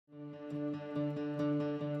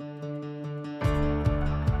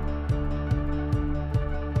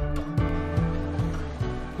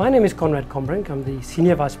My name is Conrad. I'm the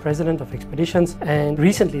Senior Vice President of Expeditions, and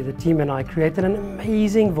recently the team and I created an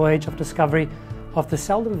amazing voyage of discovery of the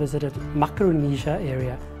seldom visited Macaronesia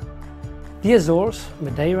area. The Azores,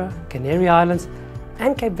 Madeira, Canary Islands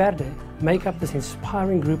and Cape Verde make up this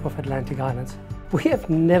inspiring group of Atlantic islands. We have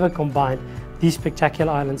never combined these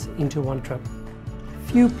spectacular islands into one trip.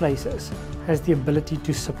 Few places has the ability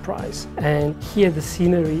to surprise, and here the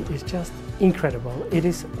scenery is just incredible. It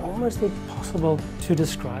is almost impossible to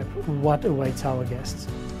describe what awaits our guests.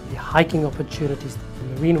 The hiking opportunities,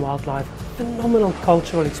 the marine wildlife, phenomenal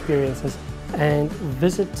cultural experiences, and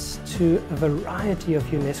visits to a variety of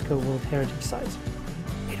UNESCO World Heritage Sites.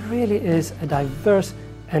 It really is a diverse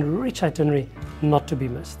and rich itinerary not to be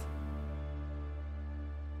missed.